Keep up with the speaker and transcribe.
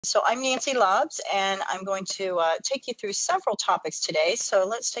So I'm Nancy Lobbs, and I'm going to take you through several topics today. So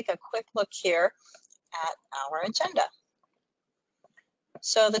let's take a quick look here at our agenda.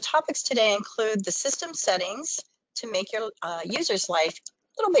 So the topics today include the system settings to make your user's life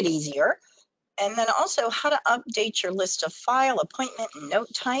a little bit easier, and then also how to update your list of file, appointment, and note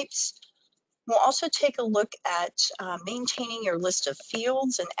types. We'll also take a look at maintaining your list of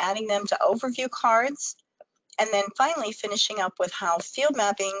fields and adding them to overview cards. And then finally, finishing up with how field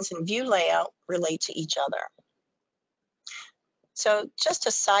mappings and view layout relate to each other. So just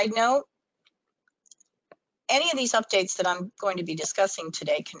a side note, any of these updates that I'm going to be discussing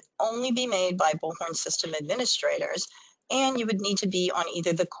today can only be made by Bullhorn system administrators, and you would need to be on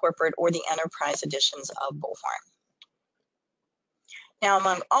either the corporate or the enterprise editions of Bullhorn. Now,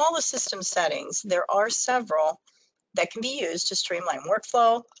 among all the system settings, there are several that can be used to streamline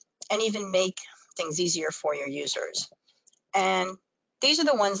workflow and even make things easier for your users. And these are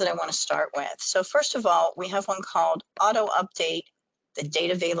the ones that I want to start with. So first of all, we have one called Auto Update the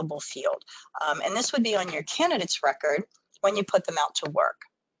Date Available field. And this would be on your candidates record when you put them out to work.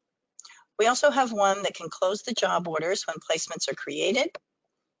 We also have one that can close the job orders when placements are created,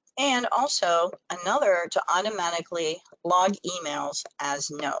 and also another to automatically log emails as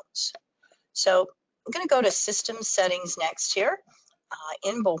notes. So I'm going to go to System Settings next here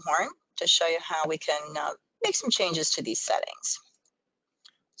in Bullhorn to show you how we can make some changes to these settings.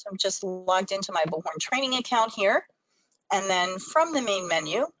 So I'm just logged into my Bullhorn training account here. And then from the main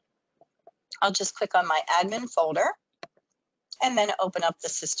menu, I'll just click on my admin folder and then open up the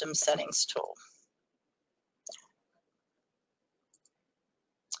system settings tool.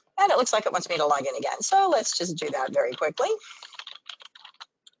 And it looks like it wants me to log in again. So let's just do that very quickly.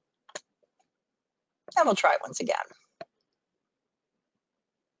 And we'll try it once again.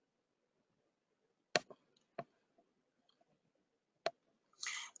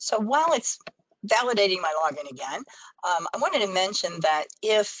 So while it's validating my login again, I wanted to mention that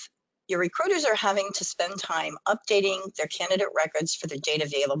if your recruiters are having to spend time updating their candidate records for their date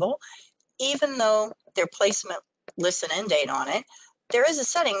available, even though their placement lists an end date on it, there is a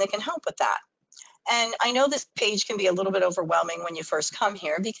setting that can help with that. And I know this page can be a little bit overwhelming when you first come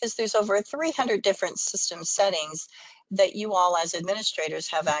here because there's over 300 different system settings that you all as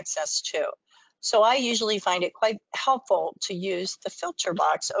administrators have access to. So I usually find it quite helpful to use the filter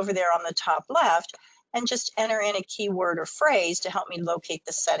box over there on the top left and just enter in a keyword or phrase to help me locate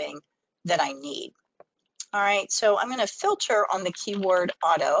the setting that I need. All right, so I'm going to filter on the keyword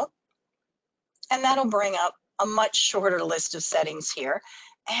auto, and that'll bring up a much shorter list of settings here.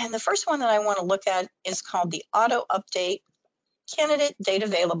 And the first one that I want to look at is called the Auto Update Candidate Date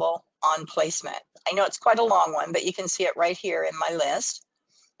Available on Placement. I know it's quite a long one, but you can see it right here in my list.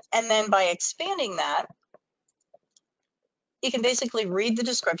 And then by expanding that, you can basically read the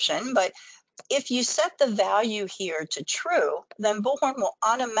description, but if you set the value here to true, then Bullhorn will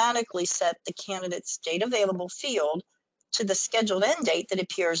automatically set the candidate's date available field to the scheduled end date that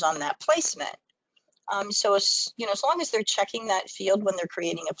appears on that placement. So as long as they're checking that field when they're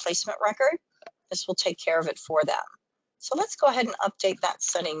creating a placement record, this will take care of it for them. So let's go ahead and update that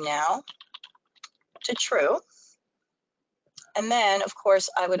setting now to true. And then, of course,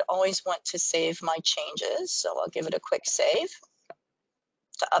 I would always want to save my changes. So I'll give it a quick save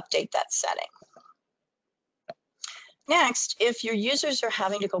to update that setting. Next, if your users are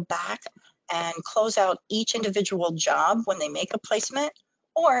having to go back and close out each individual job when they make a placement,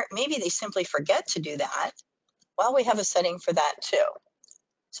 or maybe they simply forget to do that, well, we have a setting for that too.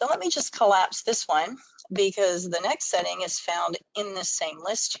 So let me just collapse this one because the next setting is found in this same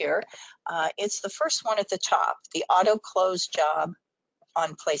list here. It's the first one at the top, the auto close job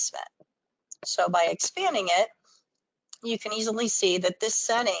on placement. So by expanding it, you can easily see that this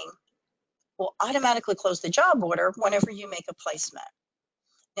setting will automatically close the job order whenever you make a placement.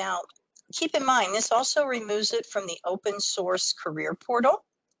 Now, keep in mind, this also removes it from the open source career portal.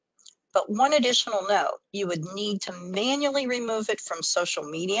 But one additional note, you would need to manually remove it from social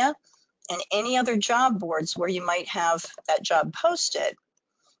media and any other job boards where you might have that job posted.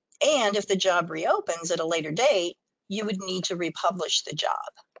 And if the job reopens at a later date, you would need to republish the job.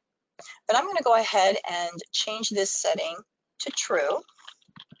 But I'm going to go ahead and change this setting to true.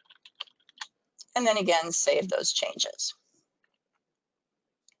 And then again, save those changes.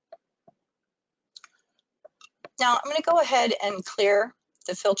 Now I'm going to go ahead and clear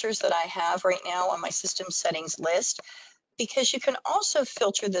the filters that I have right now on my system settings list, because you can also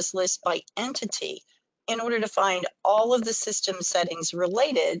filter this list by entity in order to find all of the system settings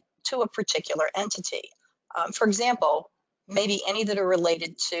related to a particular entity. For example, maybe any that are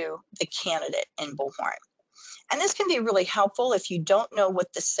related to the candidate in Bullhorn. And this can be really helpful if you don't know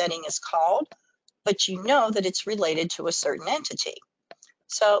what the setting is called, but you know that it's related to a certain entity.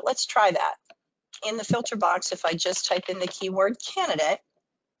 So let's try that. In the filter box, if I just type in the keyword candidate,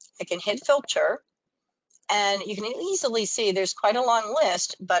 I can hit filter, and you can easily see there's quite a long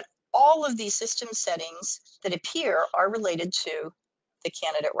list, but all of these system settings that appear are related to the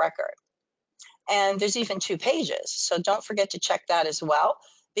candidate record. And there's even 2 pages, so don't forget to check that as well,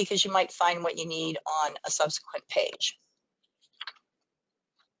 because you might find what you need on a subsequent page.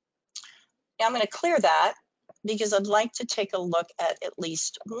 Now I'm going to clear that because I'd like to take a look at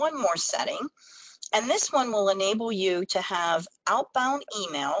least one more setting, and this one will enable you to have outbound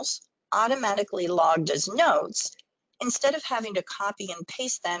emails automatically logged as notes instead of having to copy and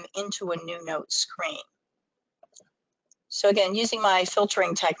paste them into a new note screen. So again, using my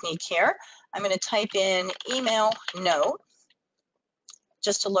filtering technique here, I'm going to type in email note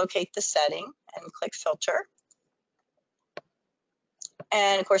just to locate the setting and click filter.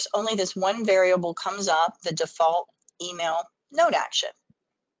 And of course, only this one variable comes up, the default email note action.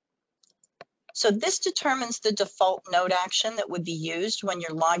 So this determines the default note action that would be used when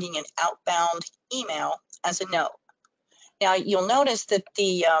you're logging an outbound email as a note. Now you'll notice that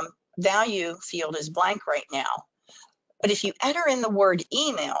the value field is blank right now, but if you enter in the word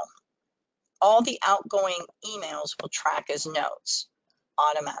email, all the outgoing emails will track as notes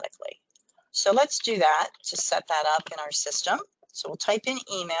automatically. So let's do that to set that up in our system. So we'll type in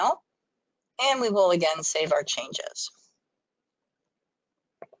email, and we will again save our changes.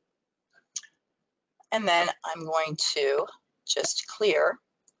 And then I'm going to just clear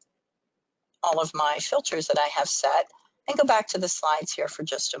all of my filters that I have set and go back to the slides here for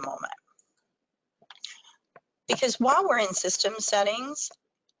just a moment. Because while we're in system settings,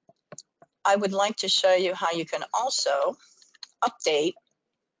 I would like to show you how you can also update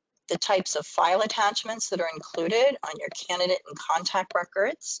the types of file attachments that are included on your candidate and contact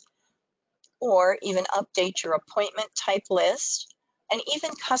records, or even update your appointment type list, and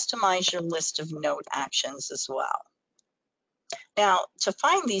even customize your list of note actions as well. Now, to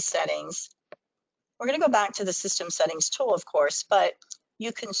find these settings, we're going to go back to the system settings tool, of course, but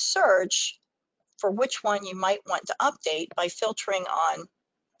you can search for which one you might want to update by filtering on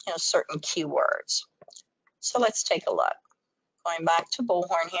certain keywords. So let's take a look. Going back to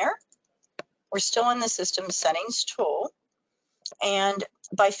Bullhorn here, we're still in the system settings tool, and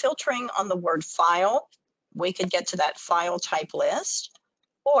by filtering on the word file, we could get to that file type list,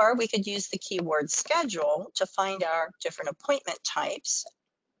 or we could use the keyword schedule to find our different appointment types,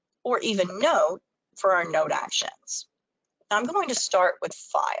 or even note for our note actions. Now I'm going to start with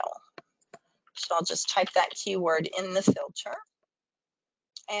file. So I'll just type that keyword in the filter.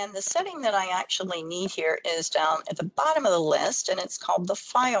 And the setting that I actually need here is down at the bottom of the list, and it's called the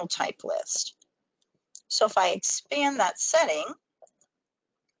file type list. So if I expand that setting,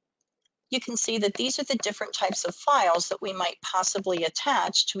 you can see that these are the different types of files that we might possibly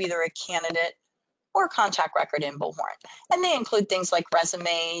attach to either a candidate or contact record in Bullhorn. And they include things like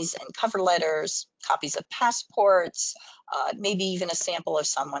resumes and cover letters, copies of passports, maybe even a sample of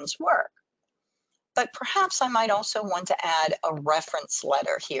someone's work. But perhaps I might also want to add a reference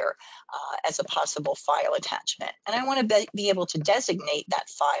letter here as a possible file attachment. And I want to be able to designate that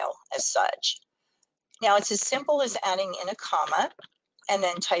file as such. Now it's as simple as adding in a comma and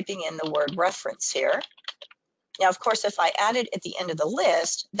then typing in the word reference here. Now, of course, if I add it at the end of the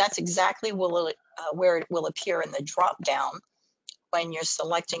list, that's exactly where it will appear in the drop down when you're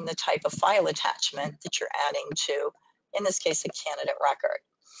selecting the type of file attachment that you're adding to, in this case, a candidate record.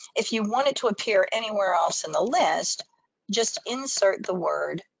 If you want it to appear anywhere else in the list, just insert the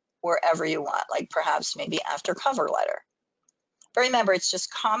word wherever you want, like perhaps maybe after cover letter. But remember, it's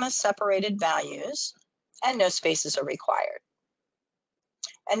just comma separated values and no spaces are required.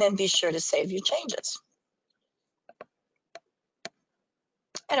 And then be sure to save your changes.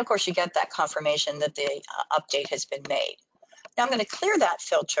 And of course, you get that confirmation that the update has been made. Now I'm going to clear that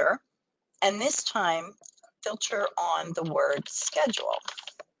filter, and this time filter on the word schedule.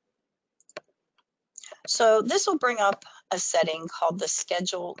 So this will bring up a setting called the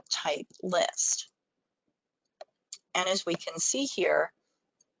schedule type list. And as we can see here,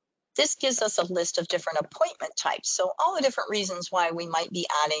 this gives us a list of different appointment types. So all the different reasons why we might be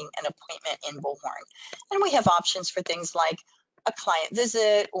adding an appointment in Bullhorn. And we have options for things like a client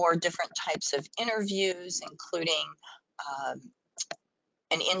visit or different types of interviews, including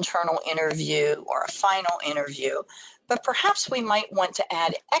an internal interview or a final interview. But perhaps we might want to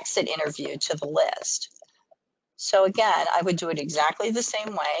add exit interview to the list. So again, I would do it exactly the same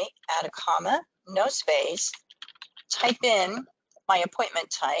way, add a comma, no space, type in my appointment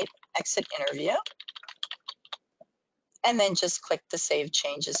type, exit interview, and then just click the Save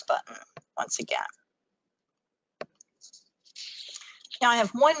Changes button once again. Now I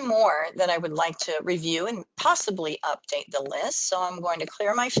have one more that I would like to review and possibly update the list. So I'm going to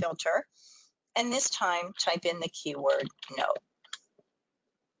clear my filter and this time type in the keyword note.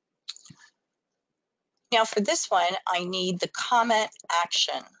 Now for this one, I need the comment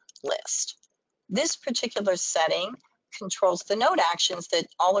action list. This particular setting controls the note actions that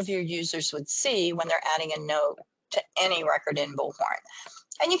all of your users would see when they're adding a note to any record in Bullhorn.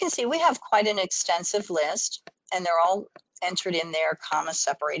 And you can see we have quite an extensive list, and they're all entered in their comma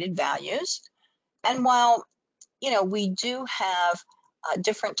separated values. And while we do have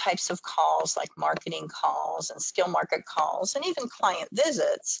different types of calls like marketing calls and skill market calls and even client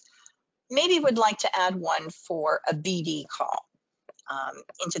visits, maybe would like to add one for a BD call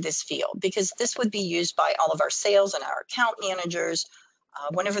into this field, because this would be used by all of our sales and our account managers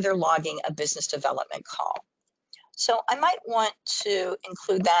whenever they're logging a business development call. So I might want to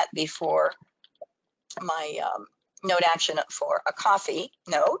include that before my note action for a coffee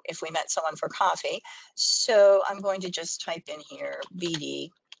note, if we met someone for coffee. So I'm going to just type in here BD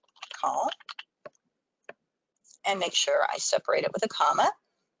call and make sure I separate it with a comma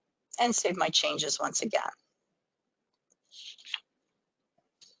and save my changes once again.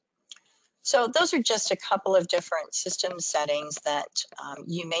 So those are just a couple of different system settings that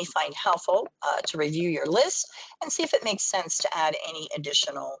you may find helpful to review your list and see if it makes sense to add any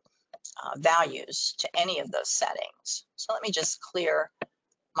additional values to any of those settings. So let me just clear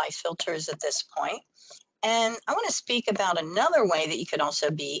my filters at this point. And I want to speak about another way that you can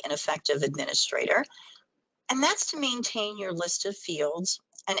also be an effective administrator, and that's to maintain your list of fields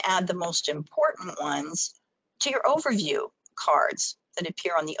and add the most important ones to your overview cards that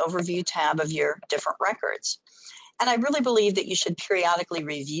appear on the overview tab of your different records. And I really believe that you should periodically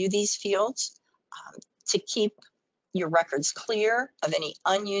review these fields to keep your records clear of any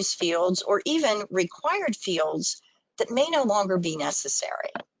unused fields or even required fields that may no longer be necessary.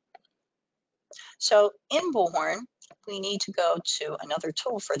 So in Bullhorn, we need to go to another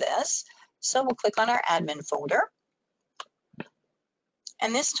tool for this. So we'll click on our admin folder.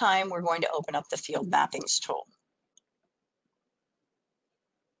 And this time we're going to open up the field mappings tool.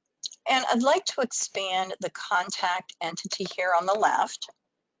 And I'd like to expand the contact entity here on the left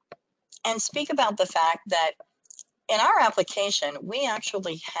and speak about the fact that in our application, we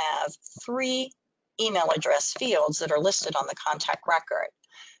actually have 3 email address fields that are listed on the contact record.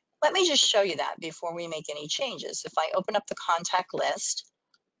 Let me just show you that before we make any changes. If I open up the contact list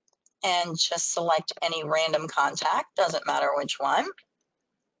and just select any random contact, doesn't matter which one,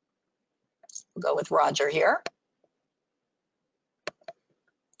 we'll go with Roger here.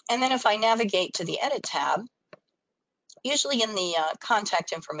 And then if I navigate to the Edit tab, usually in the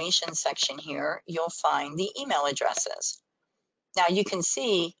contact information section here, you'll find the email addresses. Now you can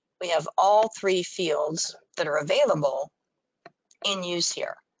see we have all 3 fields that are available in use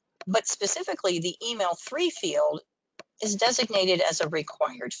here. But specifically, the email 3 field is designated as a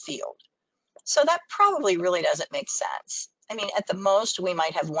required field. So that probably really doesn't make sense. I mean, at the most, we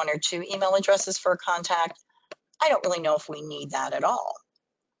might have 1 or 2 email addresses for a contact. I don't really know if we need that at all.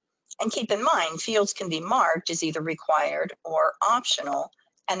 And keep in mind, fields can be marked as either required or optional,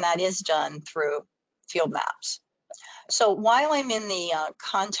 and that is done through field maps. So while I'm in the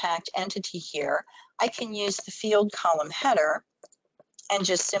contact entity here, I can use the field column header and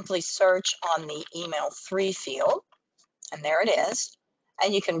just simply search on the email 3 field, and there it is.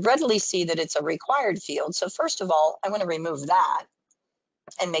 And you can readily see that it's a required field. So first of all, I want to remove that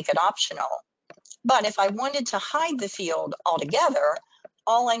and make it optional. But if I wanted to hide the field altogether,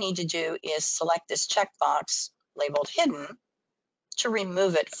 all I need to do is select this checkbox labeled hidden to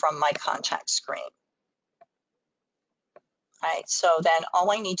remove it from my contact screen. All right, so then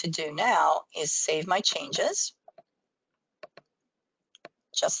all I need to do now is save my changes,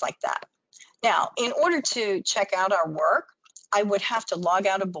 just like that. Now, in order to check out our work, I would have to log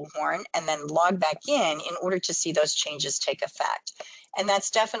out of Bullhorn and then log back in order to see those changes take effect. And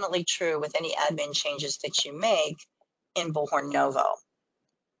that's definitely true with any admin changes that you make in Bullhorn Novo.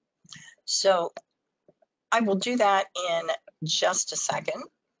 So I will do that in just a second.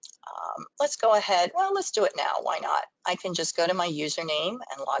 Let's go ahead. Well, let's do it now. Why not? I can just go to my username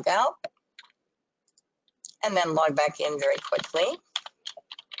and log out and then log back in very quickly.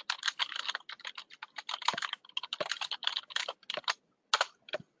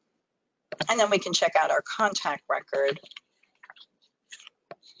 And then we can check out our contact record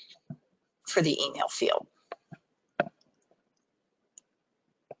for the email field.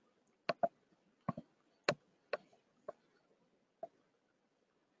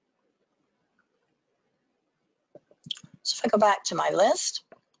 go back to my list,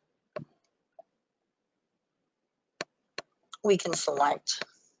 we can select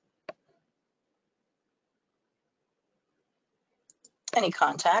any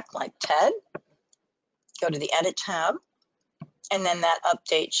contact like Ted, go to the Edit tab, and then that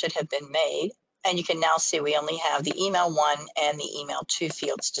update should have been made. And you can now see we only have the email 1 and the email 2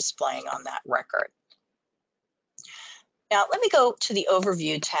 fields displaying on that record. Now, let me go to the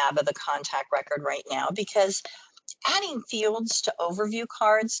Overview tab of the contact record right now, because adding fields to overview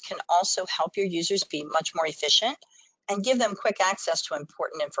cards can also help your users be much more efficient and give them quick access to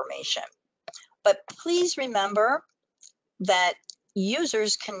important information. But please remember that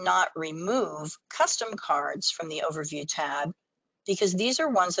users cannot remove custom cards from the Overview tab, because these are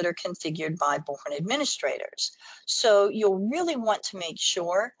ones that are configured by Bullhorn administrators. So you'll really want to make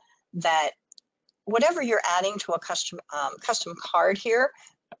sure that whatever you're adding to a custom card here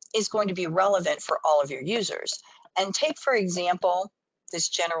is going to be relevant for all of your users. And take, for example, this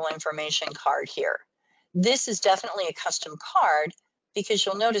general information card here. This is definitely a custom card because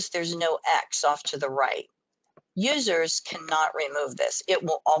you'll notice there's no X off to the right. Users cannot remove this. It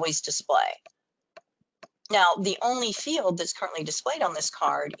will always display. Now, the only field that's currently displayed on this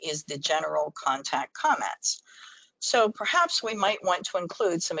card is the general contact comments. So perhaps we might want to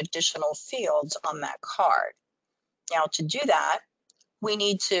include some additional fields on that card. Now, to do that, we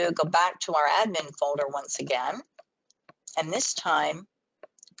need to go back to our admin folder once again, and this time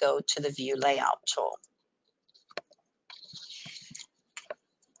go to the View Layout tool.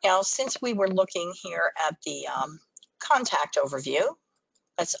 Now, since we were looking here at the contact overview,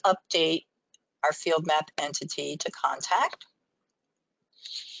 let's update our field map entity to contact.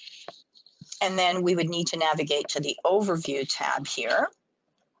 And then we would need to navigate to the Overview tab here.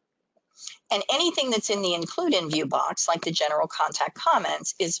 And anything that's in the Include in View box, like the general contact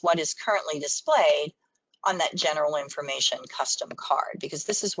comments, is what is currently displayed on that general information custom card, because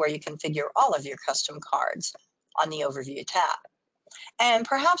this is where you configure all of your custom cards on the Overview tab. And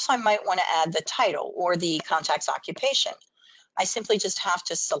perhaps I might want to add the title or the contact's occupation. I simply just have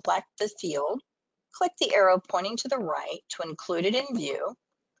to select the field, click the arrow pointing to the right to include it in view,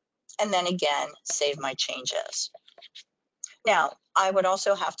 and then again, save my changes. Now, I would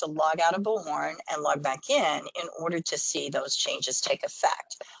also have to log out of Bullhorn and log back in order to see those changes take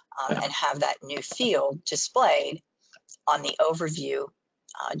effect and have that new field displayed on the Overview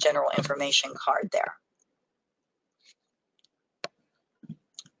general information card there.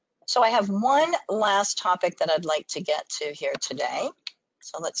 So I have one last topic that I'd like to get to here today.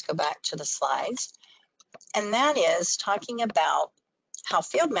 So let's go back to the slides. And that is talking about how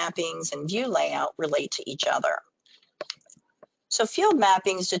field mappings and view layout relate to each other. So field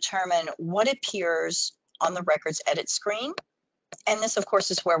mappings determine what appears on the record's edit screen. And this, of course,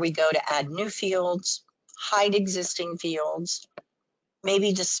 is where we go to add new fields, hide existing fields,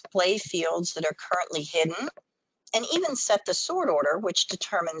 maybe display fields that are currently hidden, and even set the sort order, which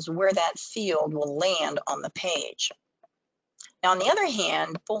determines where that field will land on the page. Now, on the other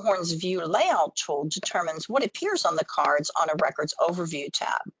hand, Bullhorn's View Layout tool determines what appears on the cards on a record's Overview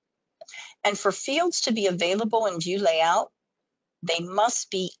tab. And for fields to be available in View Layout, they must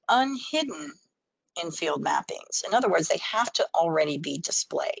be unhidden in field mappings. In other words, they have to already be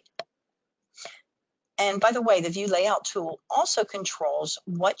displayed. And by the way, the View Layout tool also controls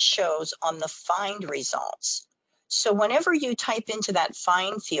what shows on the find results. So whenever you type into that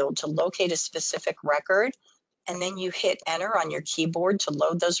find field to locate a specific record, and then you hit enter on your keyboard to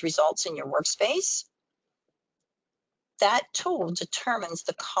load those results in your workspace, that tool determines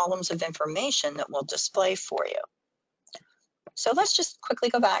the columns of information that will display for you. So let's just quickly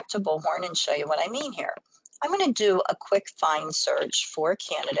go back to Bullhorn and show you what I mean here. I'm going to do a quick find search for a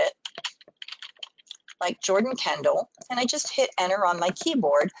candidate like Jordan Kendall, and I just hit enter on my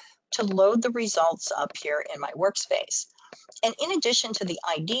keyboard to load the results up here in my workspace. And in addition to the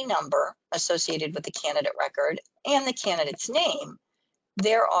ID number associated with the candidate record and the candidate's name,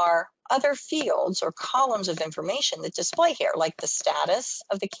 there are other fields or columns of information that display here, like the status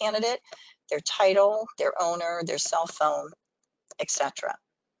of the candidate, their title, their owner, their cell phone, etc.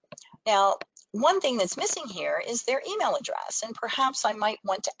 Now, one thing that's missing here is their email address, and perhaps I might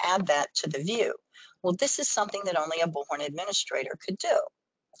want to add that to the view. Well, this is something that only a Bullhorn administrator could do.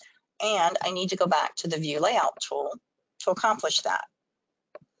 And I need to go back to the View Layout tool to accomplish that.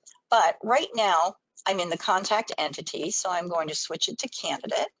 But right now, I'm in the contact entity, so I'm going to switch it to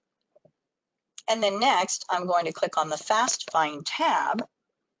candidate. And then next, I'm going to click on the Fast Find tab,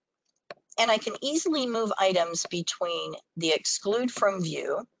 and I can easily move items between the Exclude from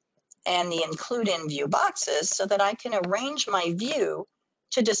View and the Include in View boxes so that I can arrange my view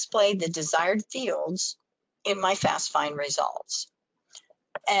to display the desired fields in my Fast Find results.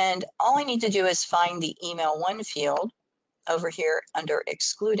 And all I need to do is find the email one field over here under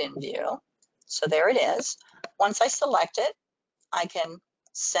Exclude in View. So there it is. Once I select it, I can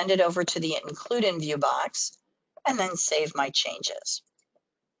send it over to the Include in View box and then save my changes.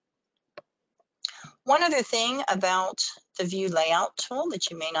 One other thing about the View Layout tool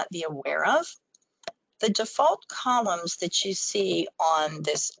that you may not be aware of, the default columns that you see on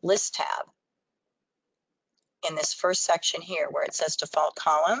this List tab in this first section here where it says Default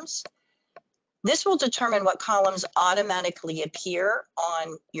Columns, this will determine what columns automatically appear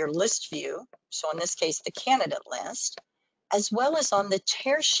on your list view, so in this case the candidate list, as well as on the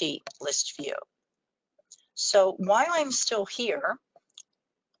tear sheet list view. So while I'm still here,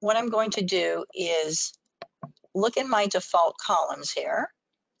 what I'm going to do is look in my default columns here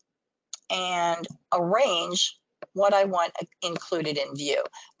and arrange what I want included in view.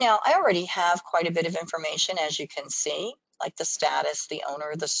 Now, I already have quite a bit of information, as you can see, like the status, the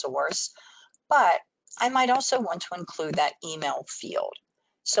owner, the source, but I might also want to include that email field.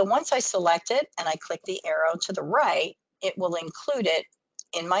 So once I select it and I click the arrow to the right, it will include it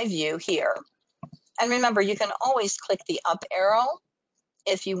in my view here. And remember, you can always click the up arrow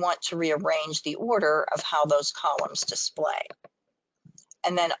if you want to rearrange the order of how those columns display.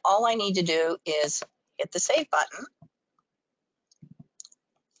 And then all I need to do is hit the save button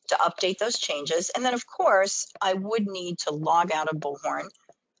to update those changes. And then of course, I would need to log out of Bullhorn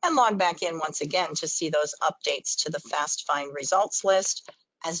and log back in once again to see those updates to the Fast Find results list,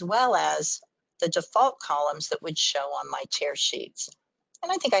 as well as the default columns that would show on my tear sheets.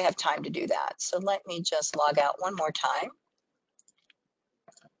 And I think I have time to do that. So let me just log out one more time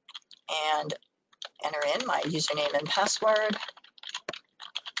and enter in my username and password.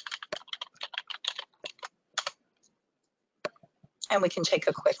 And we can take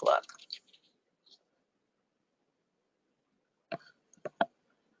a quick look.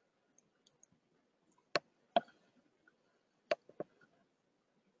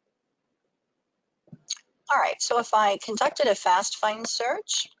 All right, so if I conducted a Fast Find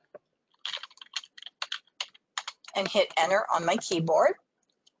search and hit enter on my keyboard,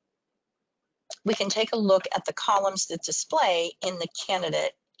 we can take a look at the columns that display in the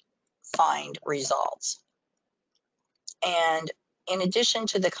candidate find results. And in addition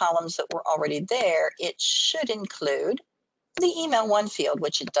to the columns that were already there, it should include the email one field,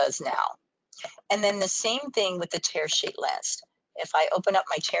 which it does now. And then the same thing with the tear sheet list. If I open up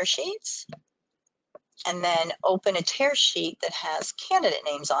my tear sheets and then open a tear sheet that has candidate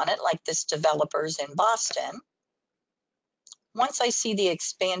names on it, like this developers in Boston, once I see the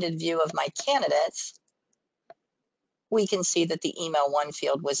expanded view of my candidates, we can see that the email one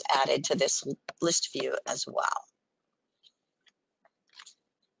field was added to this list view as well.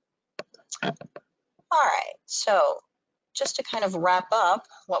 All right, so just to kind of wrap up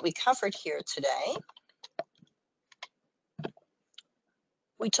what we covered here today,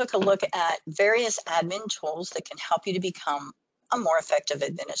 we took a look at various admin tools that can help you to become a more effective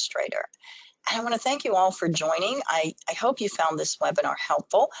administrator. And I want to thank you all for joining. I hope you found this webinar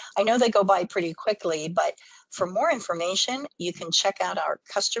helpful. I know they go by pretty quickly, but for more information, you can check out our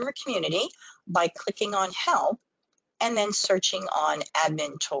customer community by clicking on help and then searching on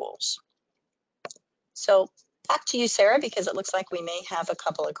admin tools. So back to you, Sarah, because it looks like we may have a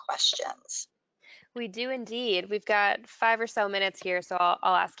couple of questions. We do indeed. We've got 5 or so minutes here, so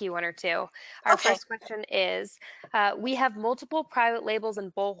I'll ask you one or two. Our first question is, we have multiple private labels in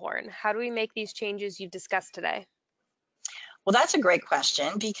Bullhorn. How do we make these changes you've discussed today? Well, that's a great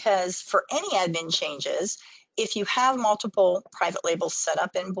question, because for any admin changes, if you have multiple private labels set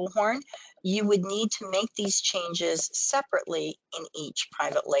up in Bullhorn, you would need to make these changes separately in each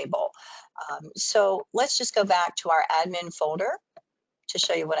private label. So let's just go back to our admin folder to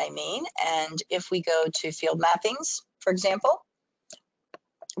show you what I mean. And if we go to field mappings, for example,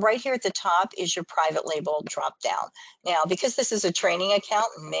 right here at the top is your private label drop down. Now, because this is a training account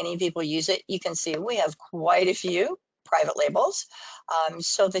and many people use it, you can see we have quite a few private labels.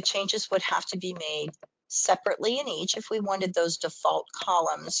 So the changes would have to be made separately in each if we wanted those default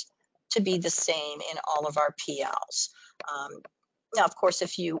columns to be the same in all of our PLs. Now, of course,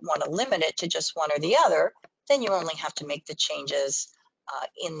 if you want to limit it to just one or the other, then you only have to make the changes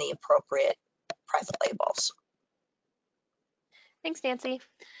in the appropriate private labels. Thanks, Nancy.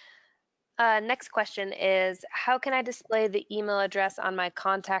 Next question is, how can I display the email address on my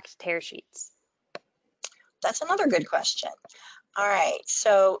contact tear sheets? That's another good question. All right,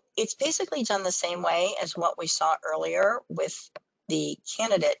 so it's basically done the same way as what we saw earlier with the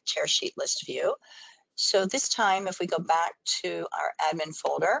candidate tear sheet list view. So this time, if we go back to our admin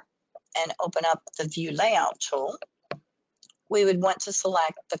folder and open up the View Layout tool, we would want to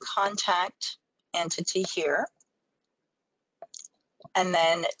select the contact entity here, and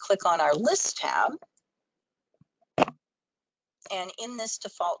then click on our List tab. And in this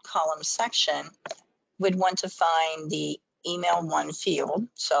default column section, we'd want to find the Email One field.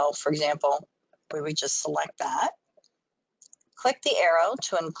 So for example, we would just select that. Click the arrow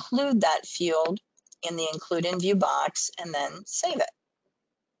to include that field in the Include in View box, and then save it.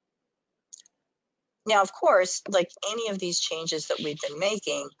 Now, of course, like any of these changes that we've been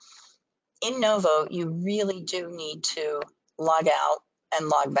making, in Novo, you really do need to log out and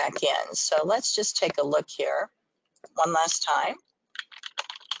log back in. So let's just take a look here one last time.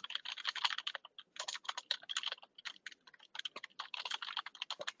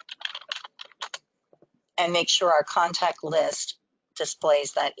 And make sure our contact list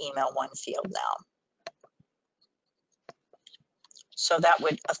displays that Email One field now. So that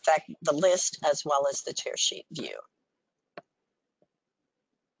would affect the list as well as the tear sheet view.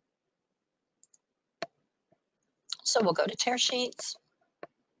 So we'll go to tear sheets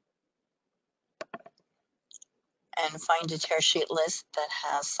and find a tear sheet list that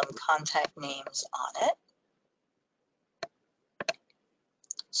has some contact names on it.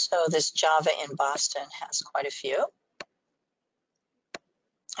 So this Java in Boston has quite a few.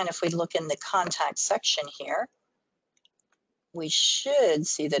 And if we look in the contact section here, we should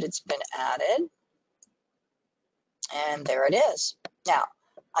see that it's been added. And there it is. Now,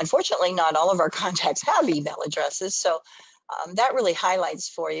 unfortunately, not all of our contacts have email addresses. So that really highlights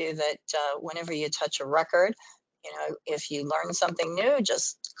for you that whenever you touch a record, if you learn something new,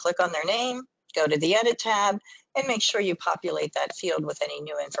 just click on their name, go to the Edit tab, and make sure you populate that field with any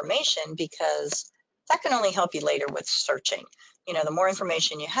new information, because that can only help you later with searching. The more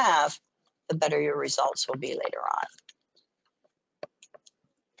information you have, the better your results will be later on.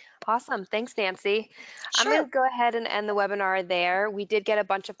 Awesome. Thanks, Nancy. I'm Sure. going to go ahead and end the webinar there. We did get a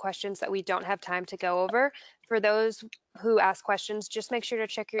bunch of questions that we don't have time to go over. For those who ask questions, just make sure to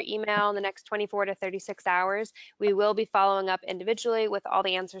check your email in the next 24 to 36 hours. We will be following up individually with all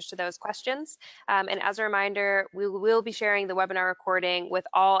the answers to those questions. And as a reminder, we will be sharing the webinar recording with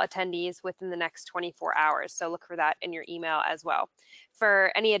all attendees within the next 24 hours. So look for that in your email as well.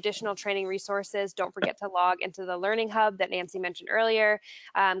 For any additional training resources, don't forget to log into the Learning Hub that Nancy mentioned earlier.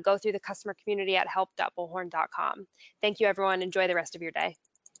 Go through the customer community at help.bullhorn.com. Thank you, everyone. Enjoy the rest of your day.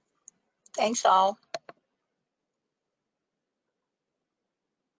 Thanks all.